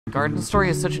Garden Story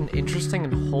is such an interesting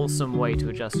and wholesome way to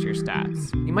adjust your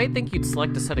stats. You might think you'd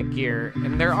select a set of gear,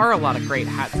 and there are a lot of great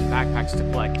hats and backpacks to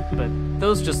collect, but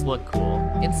those just look cool.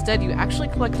 Instead, you actually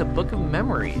collect a book of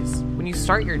memories. When you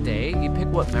start your day, you pick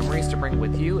what memories to bring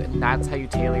with you, and that's how you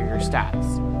tailor your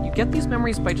stats. You get these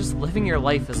memories by just living your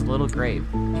life as a little grape.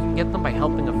 You can get them by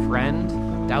helping a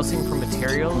friend, dousing from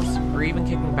materials, or even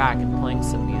kicking back and playing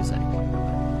some music.